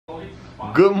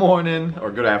Good morning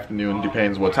or good afternoon,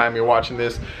 depends what time you're watching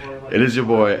this. It is your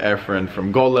boy Efren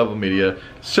from Gold Level Media.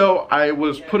 So I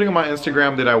was putting on my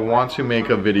Instagram that I want to make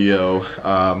a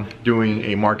video doing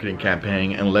a marketing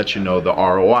campaign and let you know the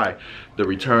ROI, the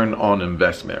return on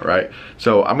investment, right?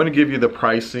 So I'm gonna give you the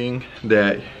pricing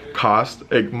that cost.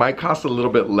 It might cost a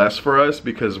little bit less for us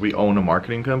because we own a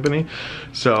marketing company.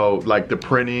 So like the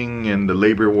printing and the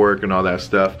labor work and all that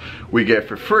stuff we get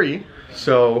for free.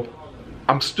 So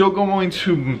I'm still going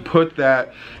to put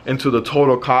that into the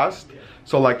total cost.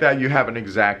 So like that you have an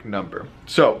exact number.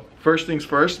 So first things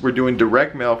first, we're doing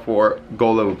direct mail for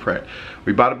Gold Level Print.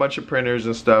 We bought a bunch of printers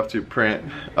and stuff to print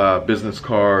business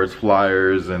cards,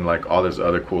 flyers, and like all this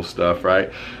other cool stuff, right?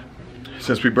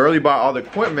 Since we barely bought all the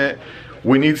equipment,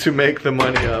 we need to make the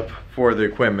money up for the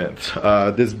equipment.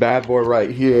 This bad boy right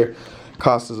here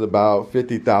costs us about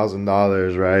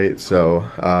 $50,000, right? So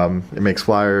it makes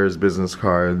flyers, business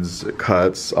cards,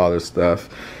 cuts, all this stuff.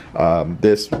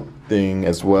 This thing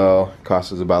as well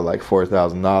costs us about like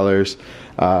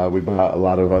 $4,000. We bought a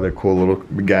lot of other cool little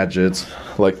gadgets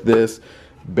like this.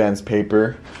 Bends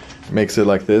paper, makes it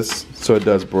like this, so it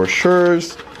does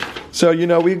brochures. So you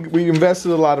know, we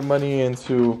invested a lot of money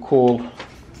into cool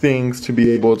things to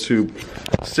be able to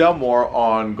sell more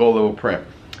on Gold Level Print.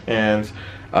 And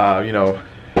you know,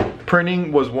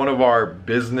 printing was one of our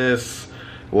business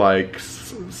like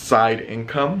side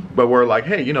income, but we're like,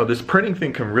 hey, you know, this printing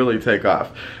thing can really take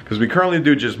off because we currently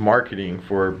do just marketing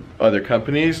for other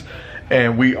companies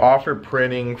and we offer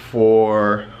printing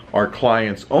for our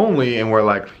clients only, and we're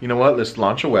like, you know what, let's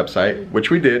launch a website, which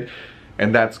we did,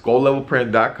 and that's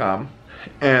goldlevelprint.com.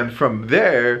 and from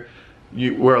there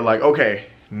we're like, okay,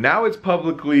 now it's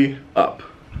publicly up,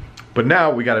 but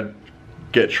now we got to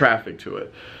get traffic to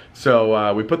it.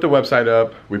 So we put the website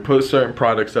up, we put certain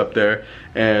products up there,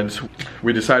 and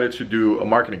we decided to do a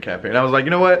marketing campaign. I was like,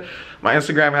 you know what, my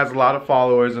Instagram has a lot of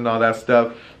followers and all that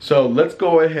stuff, so let's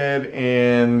go ahead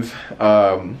and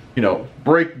you know,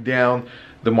 break down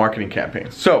the marketing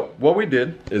campaign. So what we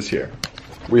did is here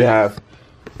we have,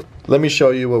 let me show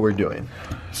you what we're doing.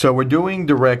 So we're doing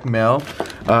direct mail,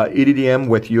 EDDM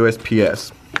with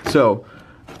USPS. So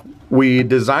we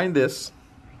designed this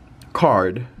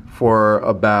card for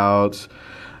about,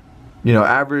 you know,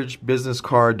 average business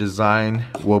card design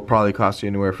will probably cost you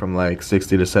anywhere from like $60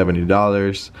 to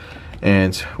 $70.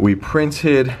 And we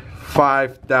printed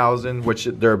 5,000, which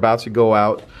they're about to go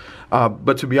out.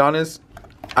 But to be honest,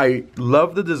 I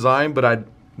love the design, but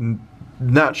I'm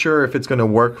not sure if it's gonna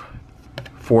work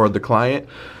for the client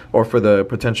or for the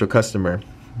potential customer.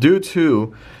 Due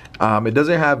to it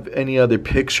doesn't have any other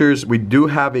pictures. We do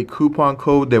have a coupon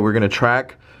code that we're gonna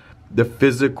track the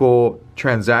physical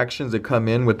transactions that come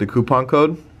in with the coupon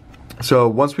code. So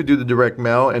once we do the direct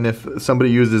mail, and if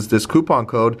somebody uses this coupon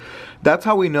code, that's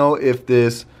how we know if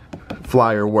this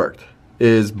flyer worked,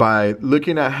 is by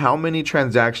looking at how many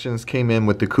transactions came in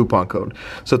with the coupon code.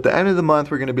 So at the end of the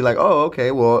month, we're gonna be like, oh,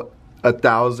 okay, well,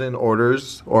 1,000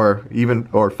 orders or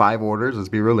 5 orders, let's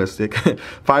be realistic,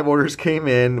 5 orders came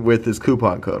in with this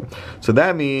coupon code. So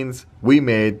that means we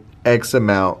made X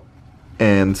amount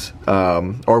and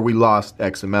or we lost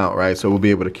X amount, right? So we'll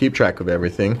be able to keep track of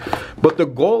everything. But the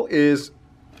goal is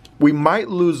we might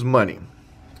lose money.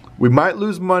 We might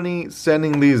lose money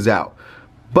sending these out,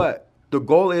 but the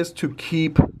goal is to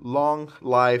keep long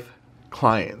life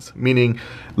clients. Meaning,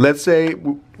 let's say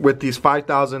with these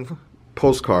 5,000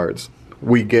 postcards,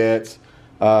 we get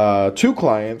 2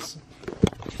 clients.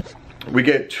 We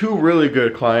get 2 really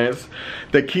good clients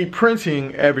that keep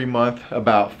printing every month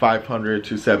about $500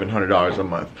 to $700 a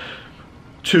month.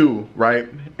 2, right?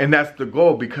 And that's the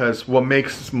goal, because what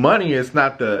makes money is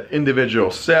not the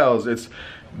individual sales, it's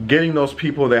getting those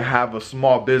people that have a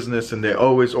small business and they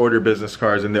always order business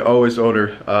cards and they always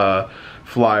order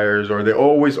flyers, or they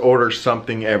always order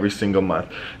something every single month.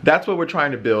 That's what we're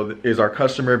trying to build, is our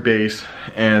customer base,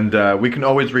 and we can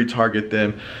always retarget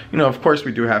them. You know, of course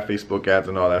we do have Facebook ads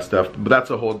and all that stuff, but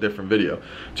that's a whole different video.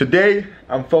 Today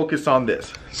I'm focused on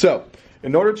this. So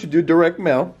in order to do direct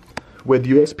mail with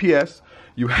USPS,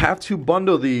 you have to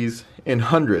bundle these in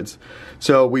hundreds.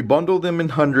 So we bundle them in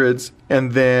hundreds,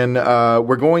 and then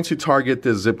we're going to target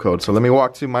this zip code. So let me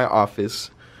walk to my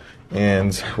office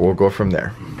and we'll go from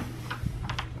there.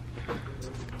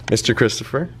 Mr.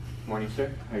 Christopher. Morning,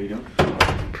 sir. How are you doing?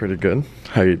 Pretty good.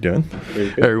 How you doing?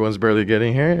 Very good. Everyone's barely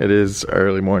getting here. It is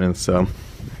early morning, so.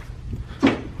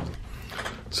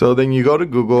 So then you go to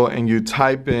Google and you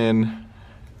type in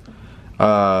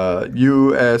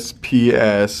USPS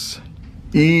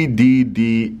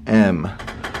EDDM.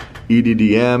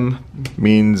 EDDM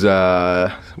means,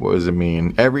 what does it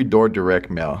mean? Every door direct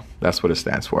mail. That's what it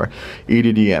stands for,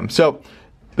 EDDM. So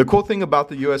the cool thing about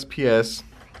the USPS,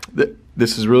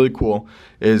 this is really cool,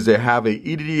 is they have a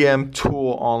EDDM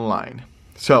tool online.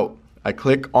 So I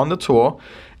click on the tool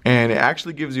and it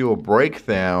actually gives you a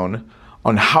breakdown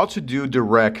on how to do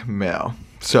direct mail.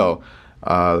 So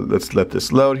let's let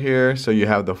this load here. So you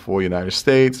have the full United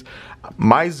States.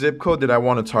 My zip code that I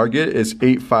want to target is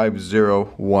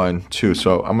 85012.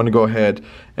 So I'm gonna go ahead,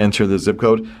 enter the zip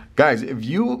code. Guys, if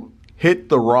you hit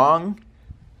the wrong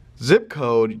zip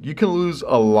code, you can lose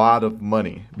a lot of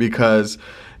money because,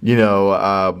 you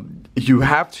know, you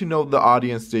have to know the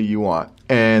audience that you want.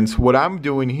 And what I'm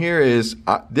doing here is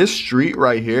this street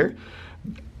right here,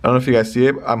 I don't know if you guys see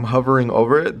it, I'm hovering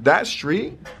over it. That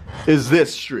street is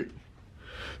this street.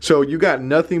 So you got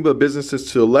nothing but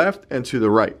businesses to the left and to the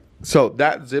right. So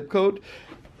that zip code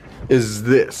is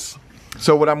this.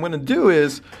 So what I'm gonna do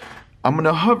is I'm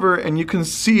gonna hover and you can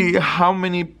see how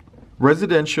many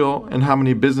residential and how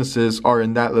many businesses are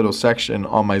in that little section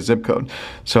on my zip code.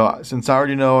 So since I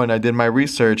already know and I did my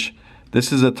research,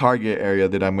 this is a target area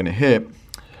that I'm gonna hit.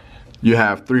 You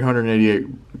have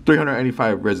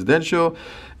 385 residential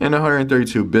and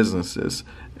 132 businesses.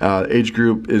 Age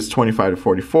group is 25 to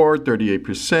 44,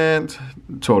 38%,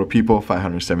 total people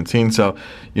 517. So,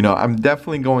 you know, I'm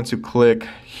definitely going to click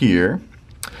here.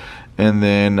 And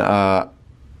then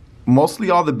mostly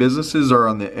all the businesses are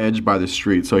on the edge by the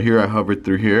street. So here I hovered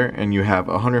through here and you have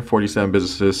 147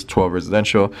 businesses, 12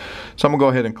 residential. So I'm gonna go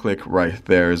ahead and click right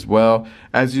there as well.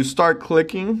 As you start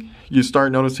clicking, you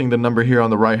start noticing the number here on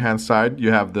the right hand side.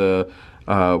 You have the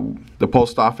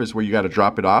post office where you got to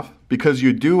drop it off, because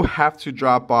you do have to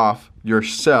drop off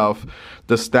yourself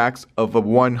the stacks of a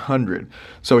 100.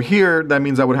 So here that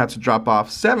means I would have to drop off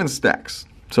 7 stacks.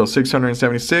 So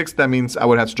 676, that means I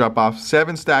would have to drop off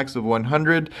 7 stacks of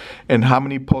 100, and how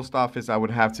many post office I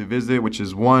would have to visit, which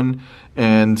is 1,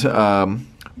 and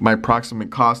my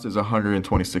approximate cost is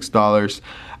 $126.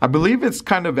 I believe it's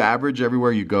kind of average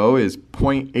everywhere you go is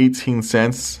 0.18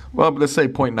 cents. Well, let's say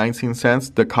 0.19 cents,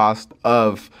 the cost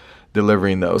of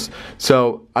delivering those.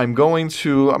 So I'm going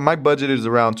to, my budget is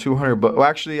around 200, but well,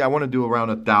 actually I want to do around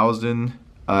 1,000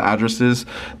 addresses.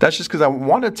 That's just because I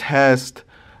want to test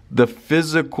the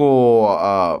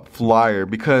physical flyer,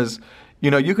 because, you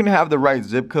know, you can have the right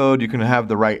zip code, you can have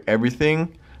the right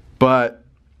everything, but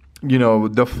you know,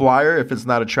 the flyer, if it's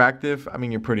not attractive, I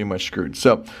mean, you're pretty much screwed.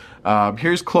 So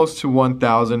here's close to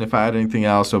 1,000. If I add anything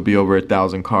else, it'll be over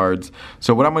 1,000 cards.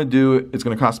 So what I'm gonna do, it's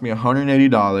gonna cost me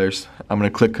 $180. I'm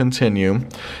gonna click continue,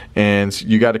 and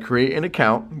you gotta create an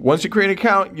account. Once you create an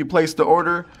account, you place the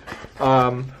order.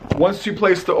 Once you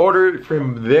place the order,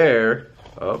 from there,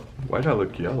 oh, why did I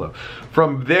look yellow?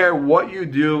 From there, what you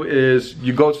do is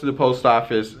you go to the post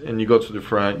office and you go to the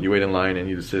front, you wait in line, and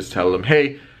you just tell them,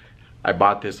 hey, I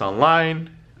bought this online,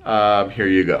 here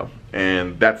you go.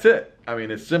 And that's it. I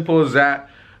mean, it's simple as that.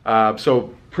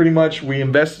 So pretty much we're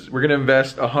gonna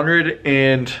invest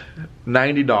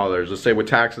 $190, let's say with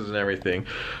taxes and everything.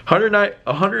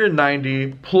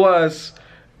 $190 plus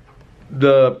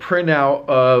the printout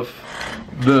of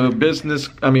the business,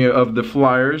 of the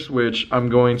flyers, which I'm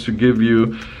going to give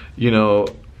you, you know,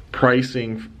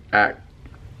 pricing at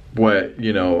what,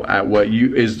 you know, at what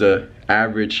is the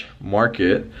average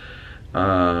market.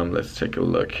 Let's take a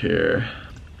look here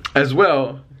as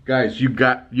well, guys.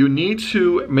 You need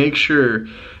to make sure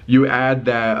you add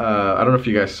that I don't know if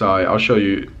you guys saw it. I'll try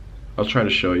to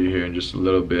show you here in just a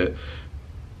little bit.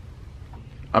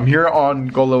 I'm here on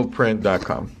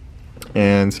golevelprint.com,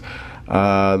 and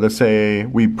let's say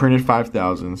we printed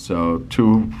 5,000, so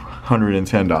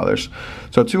 $210.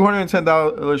 So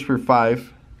 $210 for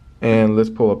 5, and let's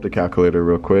pull up the calculator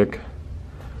real quick.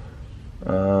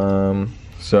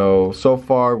 So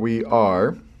far we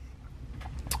are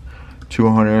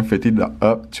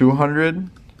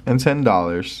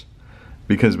 $210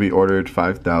 because we ordered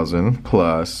 5,000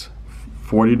 plus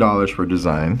 $40 for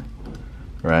design,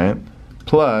 right?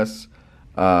 Plus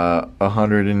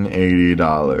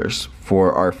 $180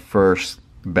 for our first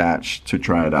batch to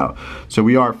try it out. So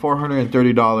we are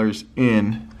 $430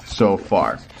 in so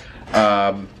far.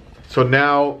 So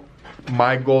now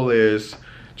my goal is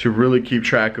to really keep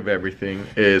track of everything,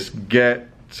 is get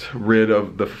rid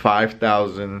of the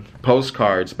 5,000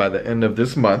 postcards by the end of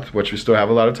this month, which we still have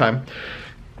a lot of time,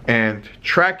 and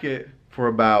track it for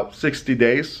about 60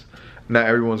 days. Not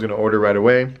everyone's gonna order right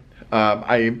away.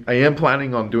 I am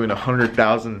planning on doing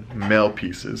 100,000 mail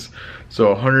pieces.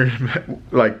 So 100,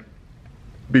 like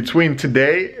between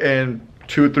today and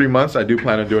 2 or 3 months, I do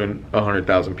plan on doing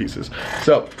 100,000 pieces.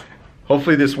 So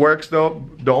hopefully this works though.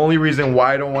 The only reason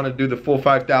why I don't want to do the full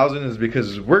 5,000 is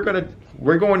because we're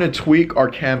going to tweak our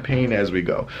campaign as we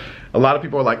go. A lot of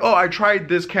people are like, oh, I tried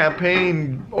this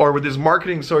campaign or with this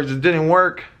marketing source, it didn't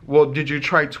work. Well, did you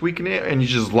try tweaking it and you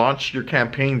just launched your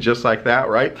campaign just like that,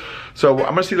 right? So I'm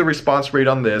gonna see the response rate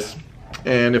on this.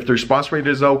 And if the response rate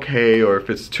is okay, or if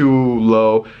it's too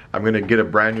low, I'm gonna get a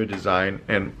brand new design.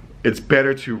 And it's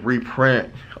better to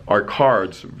reprint our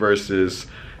cards versus,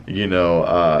 you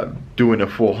know, doing a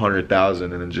full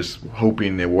 100,000 and then just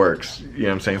hoping it works. You know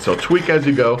what I'm saying? So tweak as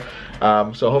you go.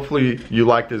 So hopefully you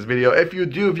like this video. If you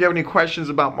do, if you have any questions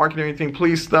about marketing or anything,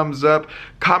 please thumbs up,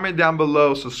 comment down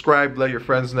below, subscribe, let your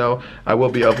friends know. I will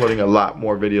be uploading a lot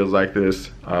more videos like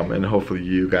this, and hopefully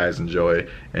you guys enjoy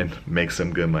and make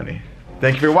some good money.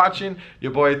 Thank you for watching.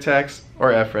 Your boy Tex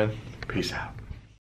or Efren. Peace out.